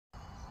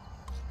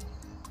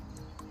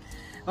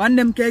On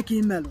them cake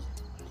email.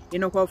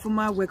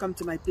 Welcome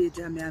to my page,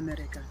 I'm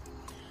America.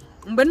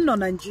 Mgbe no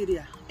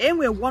Nigeria,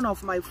 enwe one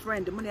of my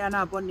friend mụ na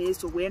na abọ na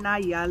eso wee na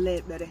ya ala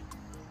ekpere.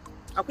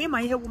 Akwa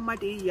ịma ihe bụ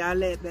mmadụ iyi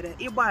ala ekpere,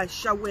 ịgba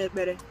ashawo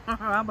ekpere.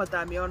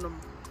 Agbata m ọnụ m.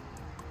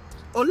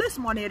 Oles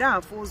mo na ere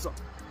afụ ụzọ.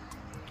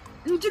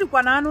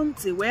 Njirikwa na anụ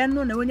ntị wee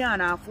nụ na onye a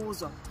na-afụ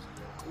ụzọ.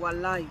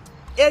 Wallahi,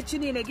 echi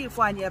niile gị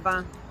ifo anyị ebe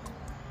ahụ.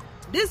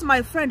 This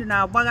my friend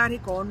na-agbagharị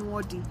ka ọnụ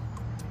odi.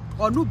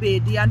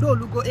 Ọnụbedi and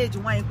olugo age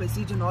nwaanyị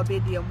kwesị iji na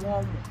obedi mụọ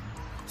ụmụ.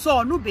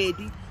 So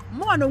ọnụbedi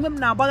mụ na onwe m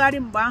na-agbagharị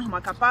mgbe ahụ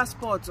maka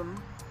paspọtụ m.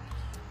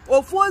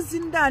 Ofu ozi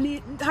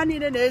ndị ha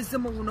niile na-ezi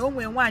m na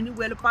onwe nwaanyị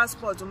were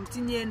paspọtụ m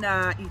tinye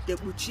na ite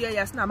kpuchie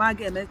ya sị na m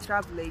aga eme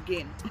travel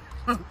again.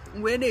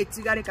 Wee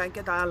na-etigharị ka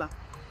nkịta ala.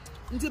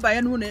 Ndị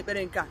banye n'ụlọ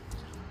ekpere nke a.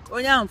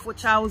 Onye ahụ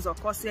fụchaa ụzọ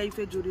kọsịa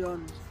ife juru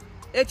ọnụ.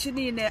 Echi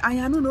niile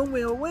anyị anụ na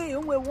onwe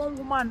one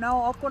woman na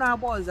ọkụ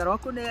na-agba ọzara,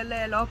 ọkụ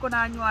na-ele ọkụ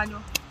na-anyụ anyụ.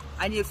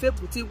 Anyị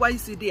efepụta ịgwa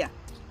isi dị ya.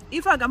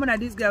 Ife agama na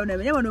this girl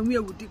na-eme ya mana onwe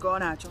ewu dị ka ọ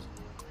na-achọ.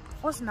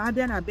 Ọ sị na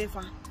abịa na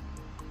befa na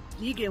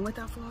ị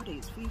ga-enweta 4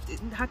 days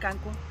 50 ha ka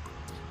nkụ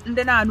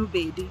ndị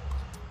na-anụbeghị.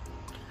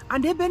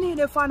 And ebe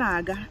niile fa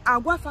na-aga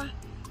agwafa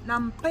na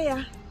mpa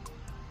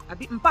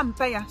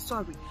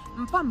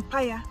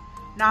ya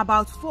na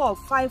about 4 or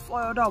 5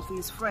 other of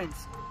his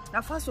friends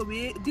na faso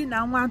wee di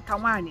na nwata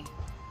nwaanyị,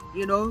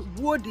 you know,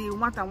 gbuo di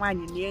nwata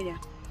nwaanyị nie ya.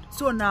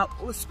 So na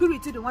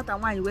spirit di nwata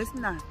nwaanyị wee sị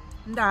na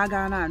ndị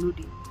aga na-anụ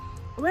di.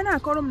 Wee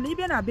na-akọrọ m na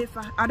ịbịa na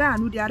befa ada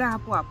anụ di ada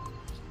hapụ apụ.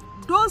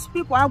 Those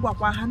people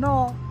agwakwa ha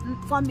no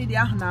family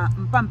ahụ na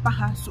mpa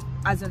ha so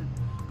as in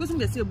because m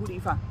ga-esi egburu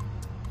ife a.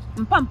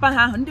 Mpa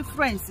ha ndị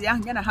friends ya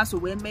ya na ha so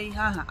wee mee ihe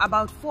aha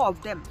about 4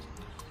 of them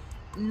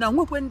na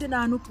nwekwe ndị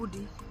na-anụpụ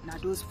di na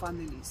those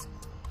families.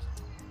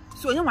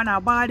 So onye nwa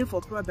na-agbagharị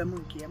for problem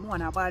nke ya, m nwa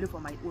na-agbagharị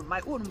for my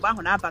own mgbe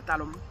ahụ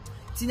na-abatalụ m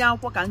tinye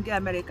akwụkwọ ka nke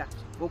America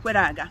okwere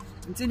aga,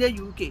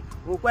 ntinye UK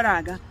okwere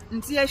aga,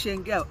 ntinye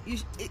Schengen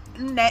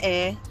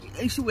nne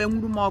isi wee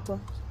nwuru m ọkụ.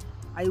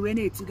 I wee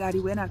na-etigharị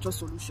wee na-achọ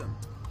solution.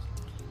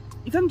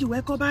 Ife m ji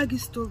wee kọba gị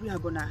story a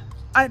bụ na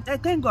I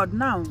thank God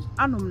now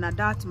anụ m na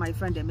that my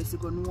friend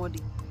emesigo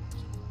n'ụdị.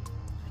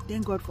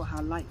 Thank God for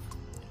her life.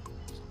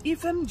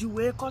 Ife m ji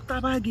wee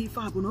kọtaba gị ife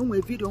a bụ na o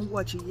nwee video m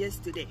watch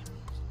yesterday.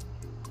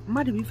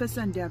 Mmadụ bụ ife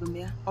send ya rum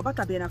ya, ọ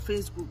batabe na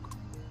Facebook.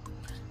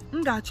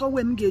 M ga-achọ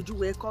wee m ga-eju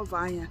wee cover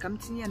anya ka m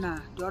tinye na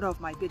the order of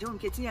my page.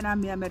 Nke tinye na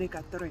Army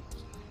America 3.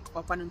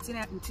 Ọkwanụ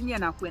ntinye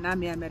na kwe na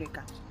Army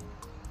America.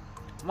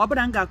 Ma ọ bụrụ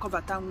na m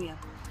ga-cover tanwu ya.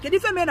 Kedu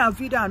ife mere na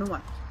video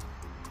anụnwa?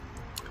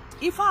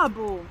 Ife a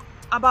bụ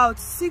about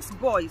 6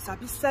 boys,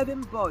 abi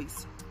 7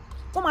 boys.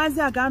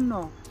 Ụmụazị a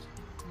ga-anọ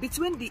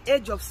between the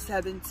age of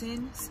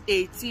 17,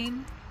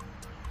 18,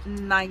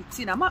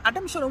 19.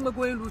 Adam sure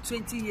onwego elu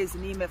 20 years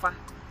n'ime fa.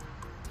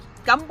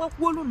 Ka m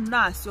gbakwuolu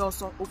na-asị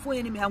ọsọ ofu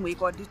onye n'ime ha nwere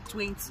ike ọ dị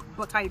 20,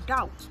 but I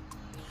doubt.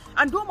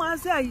 And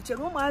ụmụazị a yichere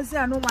ụmụazị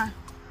anụnwa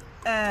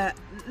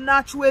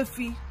na-achụ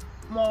efi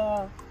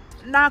ma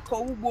na-akọ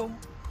ugbo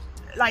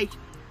like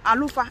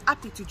alụfa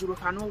apịtị juru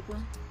ha n'ụkwụ.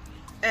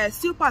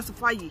 Silpas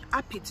fayi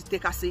apịtị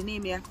tekasị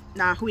n'ime ya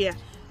na ahụ ya.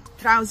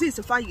 Trousers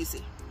fayi,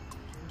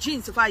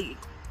 jeans fayi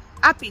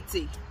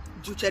apịtị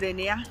juchere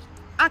na ya.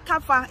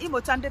 Akafa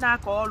ịmụta ndị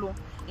na-akọ ọrụ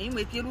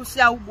enwe ike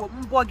ịrụsịa ugbo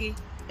mbọ gị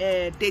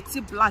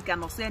dirty black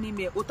anọsịa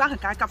n'ime otu ahụ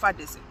ka akafa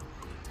dịsị.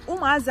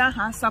 Ụmụazị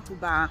ahụ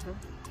asapụba ahụ.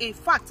 In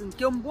fact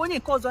nke mbụ onye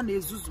nke ọzọ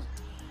na-ezuzu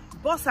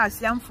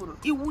bọsas ya m fụrụ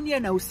iwunye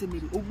na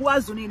osimiri ogbu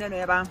azụ niile nọ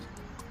ebe ahụ.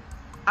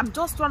 I'm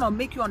just trying to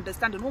make you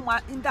understand that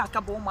ndị aka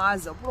bụ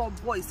ụmụazị bụrụ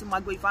boys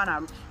mago ife a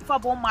na-arụ ife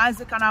bụ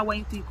ụmụazị ka na-awa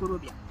ite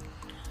ikorobịa.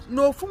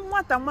 N'ofu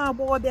nwata nwa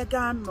agbọghọbịa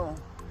ga-anọ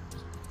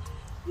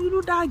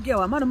iru that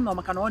girl amana m nọ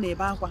maka na ọ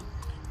na-ebe akwa.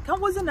 Ka m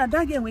gozi na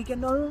that girl nwere ike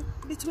nọrọ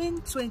between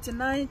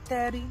 29,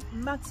 30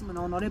 maximum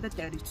na ọ nọrọ ebe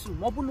 32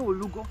 ma ọ bụ na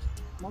olugo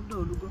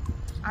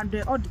and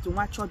ọ dịtụ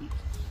nwa chọbi.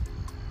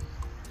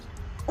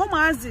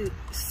 Ụmụazị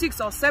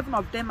 6 or 7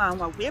 of them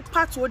anwa wee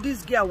patuo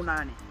this girl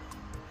naanị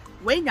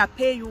wee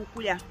nyape ya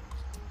ụkwụ ya.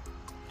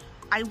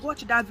 I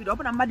watched that video.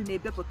 Ọbụna mmadụ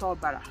na-ebepụta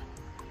ọbara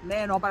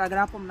mee na ọbara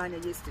gara apụ m n'anya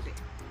yesterday.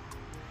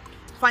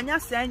 Fanya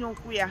si anya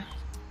ụkwụ ya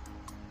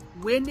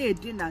wee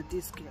na-edina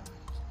this girl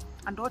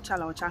and ọ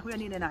chala ọcha ahụ ya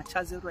niile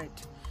na-achazi red.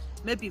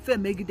 Maybe ife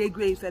megide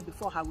gwe ife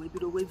before ha wee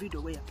bido wee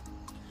video ya.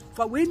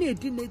 Fa wee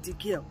na-edina the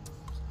girl.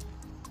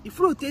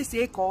 Ifuru otu esi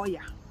eke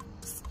ọya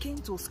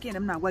skin to skin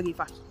m na-agwa gị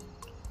ife.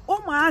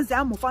 Ụmụazị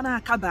amụfa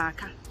na-akaba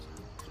aka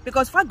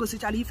because fa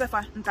gosichara ife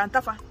fa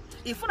ntantafa.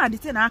 Ifu na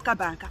dite na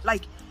akaba aka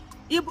like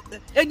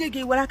enye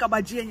gị were aka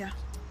gbajie ya.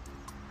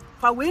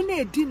 Fa wee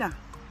na-edina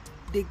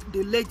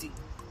the lady.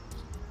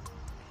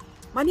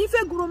 Mana ife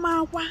gụrụ m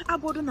akwa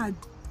abụrụ na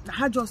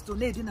ha just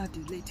na-edina the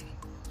lady.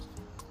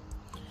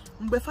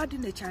 Mgbe fa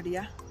dinechara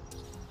ya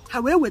ha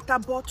wee weta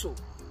bottle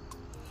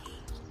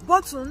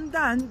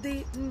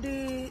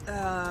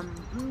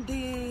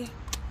ndị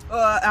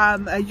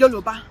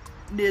Yoruba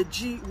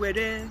na-eji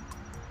were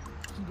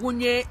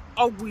bunye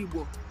ọgwụ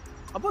Igbo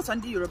About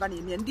Sunday Yoruba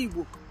name and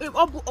Dibu.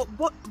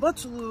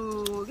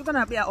 Bottle given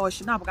up here or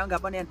Shinabanga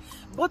Banan.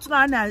 Bottle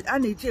and a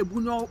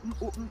Buno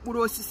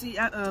Burosisi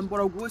and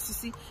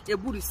Borogosisi, a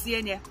Buri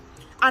Siena.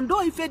 And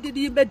though if did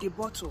he bed the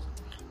bottle.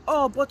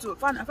 Oh, bottle,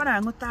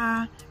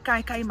 Fanangota,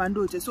 Kai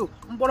Mando, so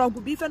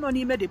Borogu beef and on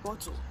him the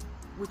bottle.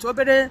 Which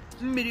obey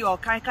Miri or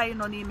Kai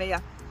non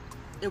emea.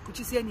 A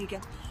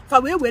Kuchisianica. For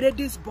where were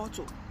this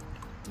bottle?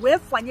 Where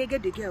Fanyega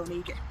the girl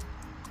naked?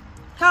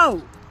 How?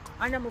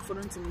 I am for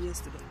to me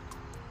yesterday.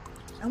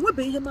 And we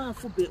be him out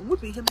for bit, we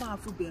be him out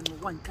for being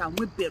one can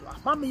we better.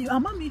 Mammy,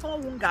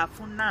 home got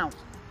for now.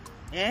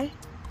 Eh?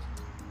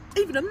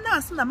 Even a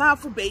nurse and a mouth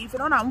for bay, if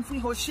I don't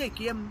feel shake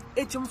him,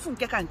 it's him from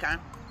Kakanka.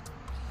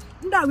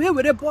 Now we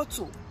with a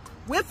bottle.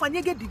 Where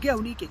Fanyega the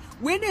girl naked?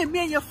 When they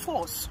may your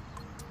force.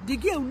 The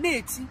girl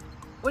native,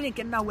 when you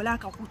can now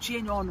like a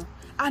change on.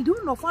 And do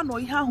not find no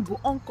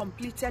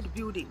uncompleted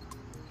building.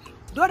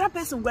 The other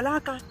person will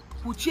like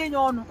who change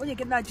on when you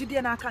get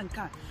Nigerian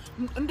Akanka.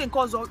 And then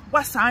cause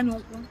what's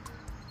annual.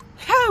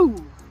 How?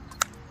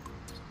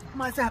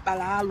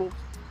 Mazapalalo.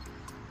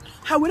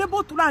 How will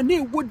about to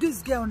run with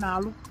this girl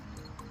now?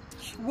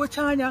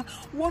 Wachanya,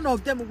 one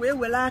of them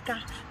will like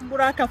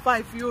Muraka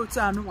 5 years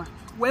annual.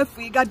 Where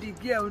figure the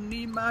girl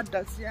Nima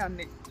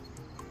Dasiane.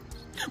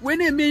 When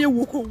they may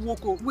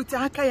woko with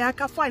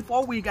Akayaka 5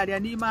 or we got their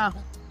Nima.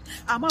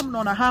 Amam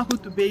nọ na ha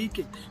hụtube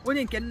ike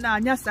onye nke nna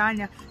anya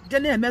sanya je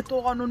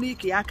na-emetụ ọnụ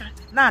n'ike aka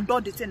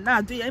na-adọ dịtị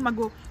na-adụ ya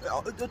ịmago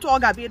otu ọ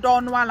ga-abịa ịdọ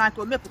ọnụ ala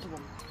ka o mepụtụrụ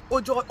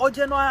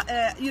oje nọ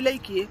ile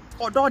ike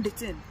ọdọ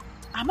dịtị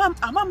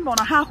amam nọ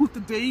na ha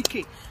hụtube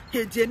ike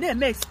ha je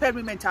na-eme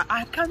experiment.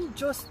 I can't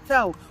just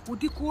tell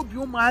ụdịka obi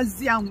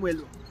ụmụazị a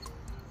nwelu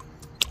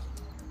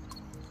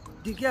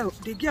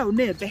the girl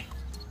na-ebe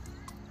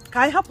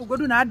ka anyị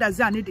hapụgodu na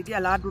adazi anị the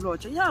girl adụrụ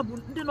ọcha ya bụ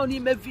ndị nọ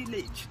n'ime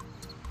village.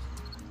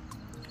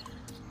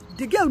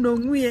 The girl no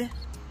nwunye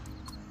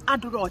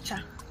adụrụ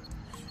ọcha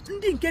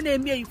ndị nke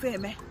na-eme ife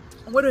eme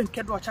nwere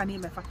nke dị ọcha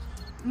n'ime fa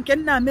nke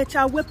nna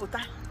mecha wepụta.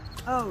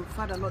 Oh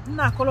Father Lord,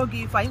 nna akọrọ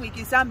gị ife anyị nwere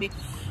ike sami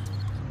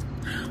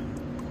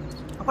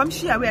akwa m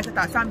shia wee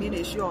tata sami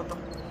na-eshi ọtọ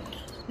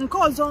nke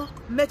ọzọ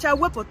mecha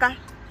wepụta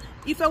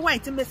ife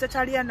white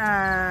mesachara ya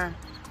na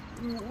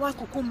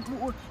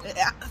wakụkụ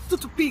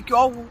tutu pik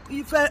ọwụ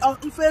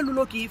ife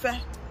elulo ka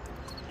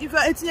ife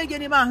etinye gị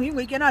n'ime ahụ ị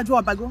nwere ike na-ajụ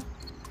ọbago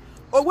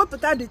o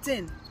wepụta the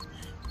thing.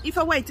 If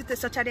I wait to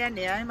such a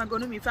day, I'm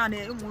going to be found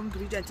a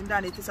ingredient and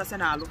done it is a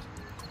senalo.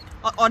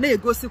 On a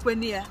go sequence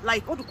near,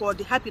 like what to call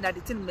the happy that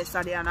the tin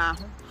messadiana.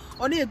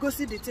 On a go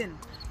see the tin.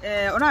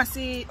 On I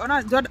see, on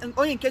I don't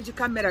only catch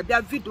camera,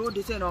 their video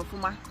the tin of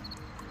Fuma.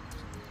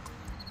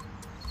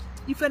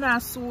 If I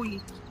saw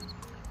you,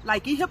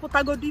 like if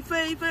I go if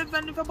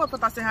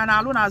I say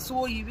Hana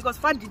saw you because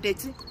fat the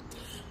dirty.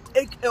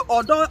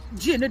 Although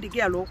Gene the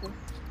girl local.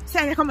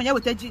 Say I come here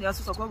with a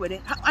genius so go with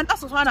it. And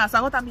that's what I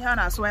saw what I'm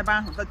here so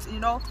but you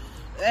know,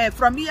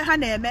 from here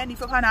Hannah man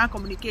if I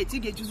communicate, you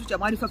get to your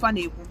money for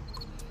funny.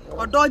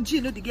 Or dog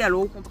Gene the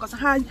girl open because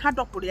I had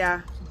up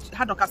there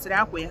had a castle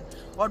out where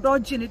or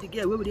dog Gene the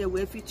girl will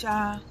be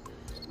feature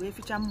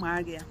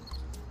Magia.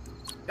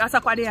 That's a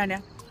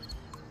quadiana.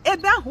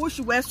 Eba who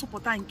she wears super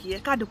tanky, a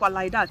card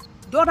like that.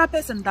 The other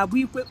person that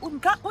we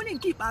can't only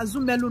keep a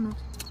zoom melon.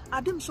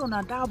 I didn't show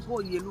that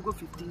boy you look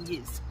 15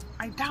 years.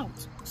 I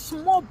doubt.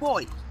 Small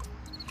boy.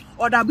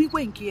 Or that we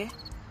went here.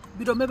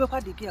 We don't remember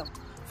what the girl.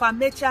 For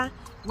nature,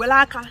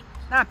 welaka,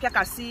 na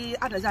piaka see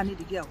others than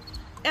the girl.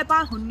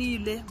 Eba who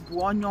nearly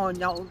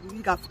buonyo,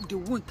 we got the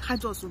wound, I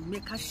just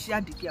make her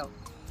share the girl.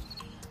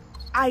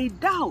 I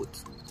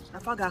doubt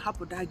if I got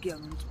happen that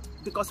girl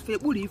because fe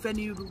would if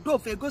any do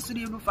fe go to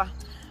the roofer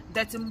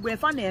that we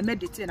find a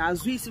medicine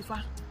as we see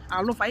fa.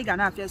 I love I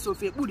gonna feel so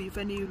fe would if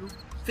any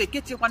fe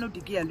get one of the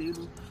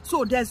girl.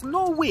 So there's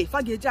no way if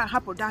I get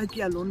happen that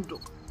girl on do.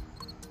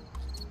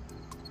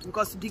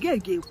 Because the girl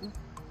gave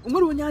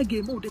Umurunya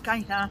gave more the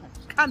kind of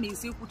come in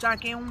see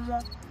Kuchaki.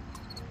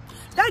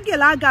 That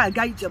girl I got a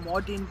guy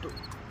more than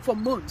for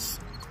months.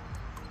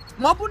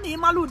 Mobuni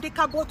malu de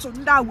caboto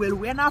nda well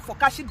when I for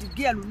cash the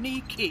girl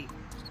nike.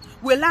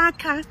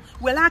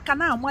 Welaka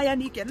na moya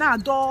nike na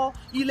do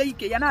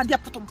ileke yana dia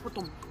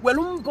putum.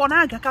 Welum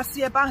bonaga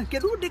casieba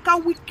kedu de ka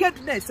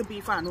wickedness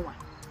be fanua.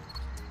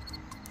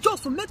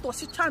 Just to make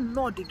us chan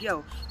know the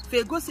girl.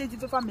 Fe go say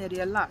the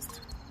family last.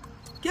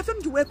 Give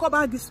him to wake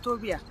up this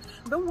story.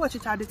 Don't watch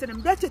it at the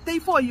time. That's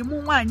it for you,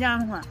 Muma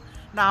Yanwa.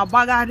 Now,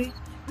 Bagari,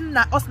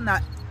 na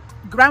osna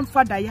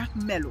grandfather ya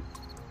Melo.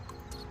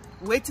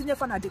 Waiting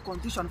for the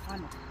condition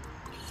fan.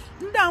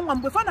 Now,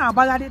 when we found our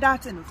Bagari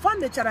that and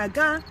found the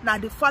Charaga, na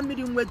the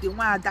family with the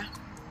Wada.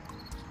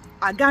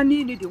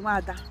 Agani the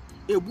Wada.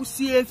 A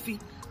busi efi.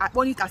 At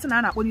one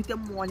casana, at one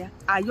temonia.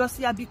 I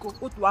yosia biko,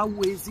 Otua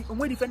Wezi, and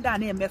we defend our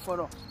name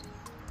for.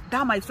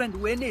 That my friend,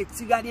 when it's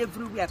cigar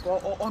everywhere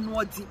or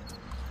onwards.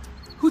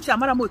 Which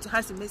Amaramoto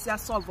has a message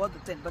solve all the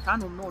thing, but I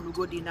don't know no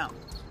go there now.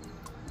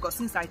 Because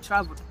since I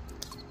traveled,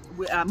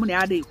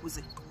 money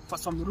for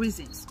some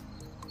reasons.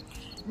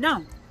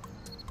 Now,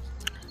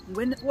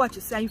 when what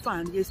you say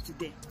found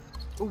yesterday,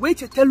 wait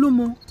to tell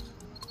you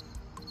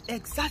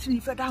exactly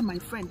if that my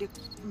friend, the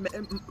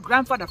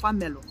grandfather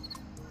family.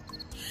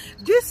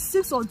 These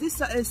six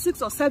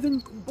or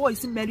seven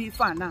boys in Mary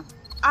Fana,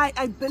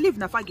 I believe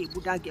Nafage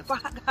Buddha gave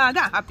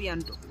happy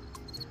and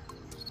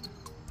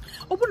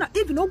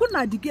even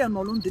Oguna the girl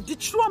no longer the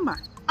trauma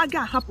I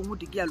got happen with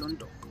the girl on.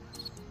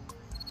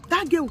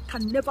 That girl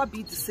can never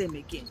be the same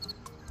again.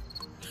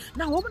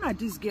 Now, open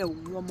this girl,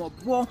 one more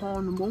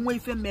born, one way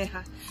for me,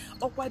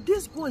 or what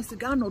this boy is a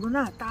gun or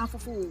not, half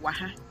of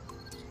Waha.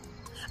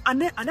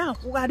 And then I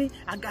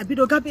got bit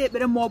of gabe,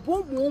 but more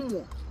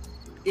boom.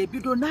 A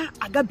bidona,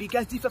 I got bigger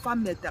if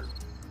I'm metal.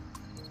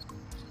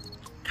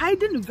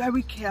 Kaiden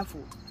very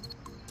careful.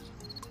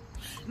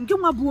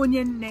 Ngema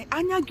buonye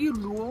anya gi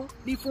luo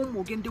before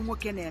mogen de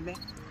woke neme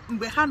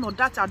mgbe ha no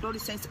that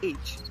adolescent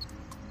age.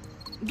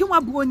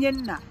 Ngema buonye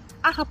na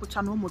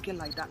ahapụcha na ụmụ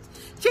like that.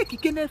 Check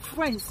ikene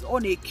friends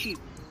on a keep.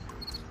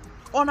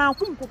 On a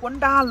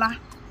ndala.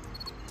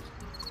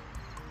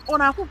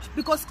 On a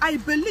because I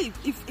believe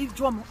if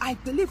Jomo, I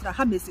believe that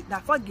Hamesi na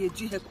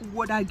fageji he ku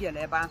woda girl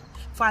eba.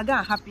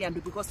 Faga happy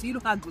and because you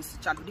have go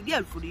chalo the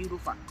girl for the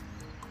Yurufa.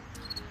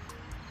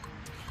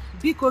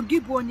 Biko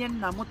gibonyen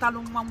na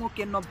motalo nwa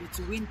nwoke no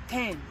between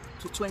 10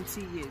 to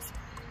 20 years.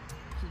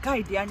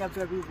 Guide the anya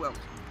very well.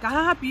 Ka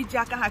ha happy iji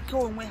aka ha ke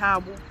onwe ha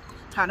agbu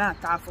ha na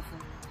ata afofo.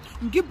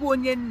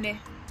 Ngibonye nne,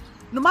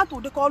 no matter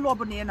the call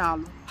of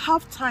an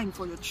have time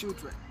for your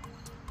children.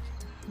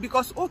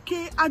 Because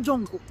okay, I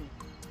don't go.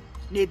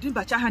 Nedin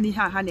Bachahani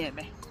ha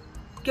haneme.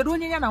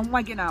 Kedonia and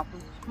wagging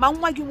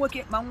man wagging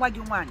working, man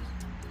wagging one.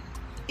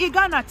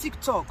 Igana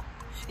TikTok.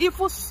 If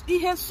he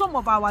has some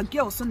of our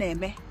girls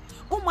name,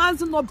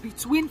 Uman's not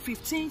between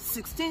 15,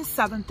 16,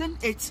 17,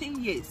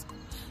 18 years.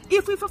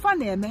 If we for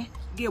name,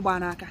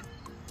 Gewanaka.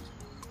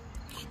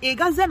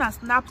 Igazena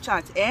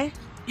Snapchat,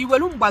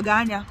 Iwelum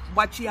baganya,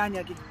 bachi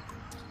anyagi.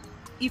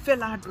 Ife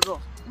la draw,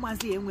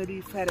 mazi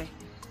enwere ifere.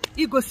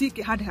 Igosi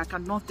ke had haka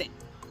nothing.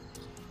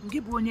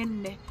 Ngibu onye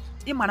nne,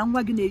 imana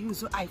nwa gi na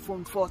use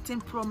iPhone 14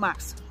 Pro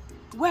Max.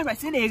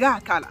 Whereas in ega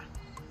akala.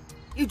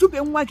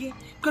 Ijube nwa gi,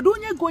 kedu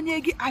onye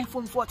gonye gi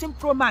iPhone 14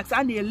 Pro Max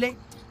a na-ele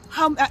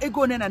ha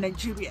ego ne na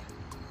Nigeria.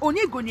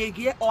 Onye gonye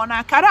gi ọ na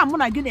akara mụ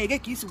na gi na-ege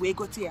ka isi wee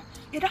gote ya.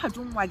 Ida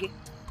haju nwa gi.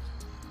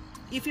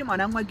 Ife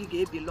mana nwa gi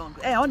ga-ebelong.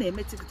 Ọ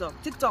na-eme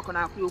TikTok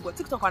na-akwụ ụgwọ.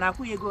 TikTok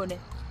na-akwụ ego ne.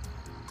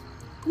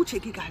 Uche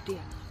gi ga-adị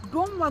ya.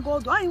 Don nwa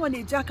godo anyị nwa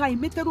na-eji aka anyị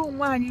metere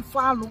onwe anyị ife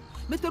alụ,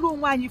 metere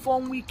onwe anyị ife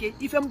ọnwụ ike,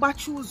 ife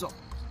mgbachi ụzọ.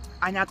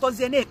 Anyị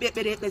atọzie na-ekpe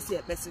ekpere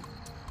ekpesi.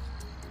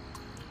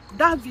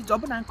 That video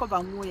ọbụna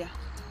cover nwo ya,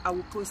 I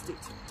will post it.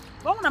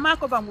 But when I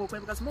cover nwo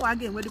because mo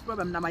aga enwe the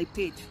problem na my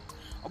page.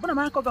 Ọbụna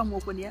ma cover nwo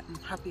kwen ya,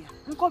 I'm happy.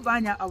 Cover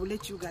anya, I will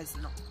let you guys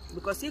know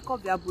because it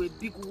cover bụ a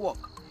big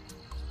work.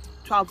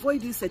 To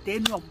avoid this at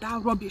any of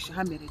that rubbish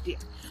ha mere there.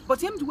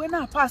 But him do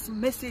na pass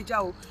message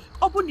out.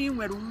 Open in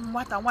where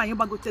nwata nwanyi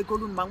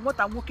gbagotegolu ma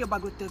nwata nwoke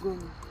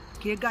gbagotegolu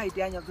ka e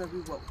guide anya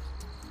very well.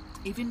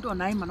 Even though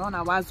na ima na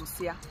na wazo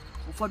sia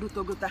ụfọdụ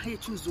togota ha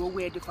choose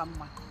owe dị fa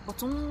mma. But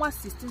nwa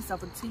 16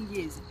 17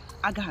 years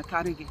aga ha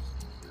carry gị.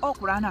 Ọ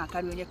kwụrụ ana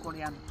akarị onye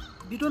Korean.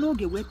 Bido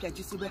n'oge wee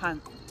pịajisibe ha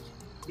nkụ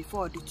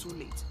before the too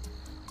late.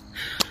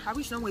 I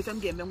wish no way them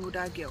ga eme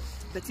that girl.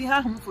 But ihe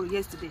ahụ m fụrụ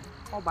yesterday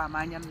ọ ba ma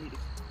anya mmiri.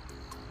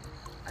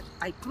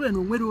 I pray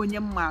no nwere onye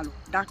mmalu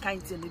that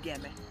kind thing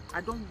again. I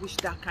don't wish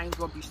that kind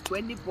rubbish to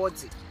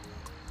anybody.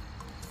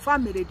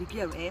 Family the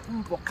girl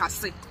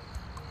mbokasi.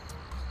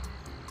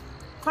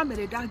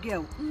 Family that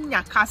girl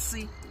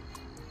nyakasi.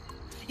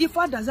 If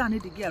I doesn't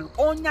need the girl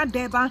onya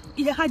deba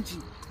ihe haji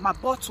ma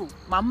bottle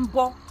ma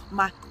mbo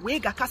ma we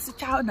ga kasi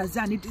child na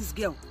zani this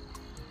girl.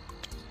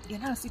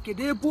 Yana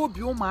sikede ebe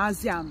obi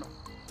ụmụazị anọ.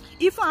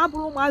 If I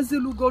abụrụ ụmụazị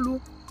lugolu,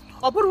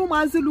 ọ bụrụ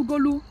ụmụazị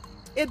lugolu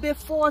ebe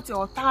 40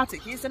 or 30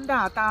 ka isi ndị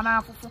ata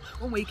n'afụfụ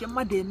o nwere ike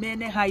mmadụ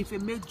emene ha ife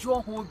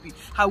mejuo ha obi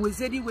ha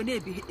wezeri iwe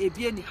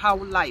na-ebi any how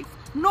life.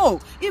 No,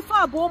 if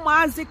I bụ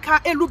ụmụazị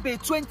ka elube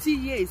 20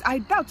 years, I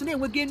doubt na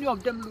enweghị any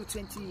of them lu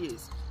 20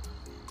 years.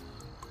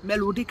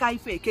 Melodika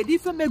ife kedu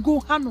ife mego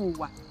ha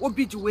n'ụwa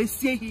obi ji wee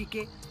sie ha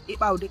ike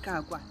ịkpa ụdịka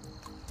agwa.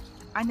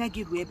 Anya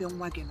gị ruo ebe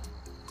nwa gị nọ.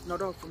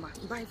 Nọrọ ọfụma.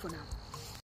 Bye for now.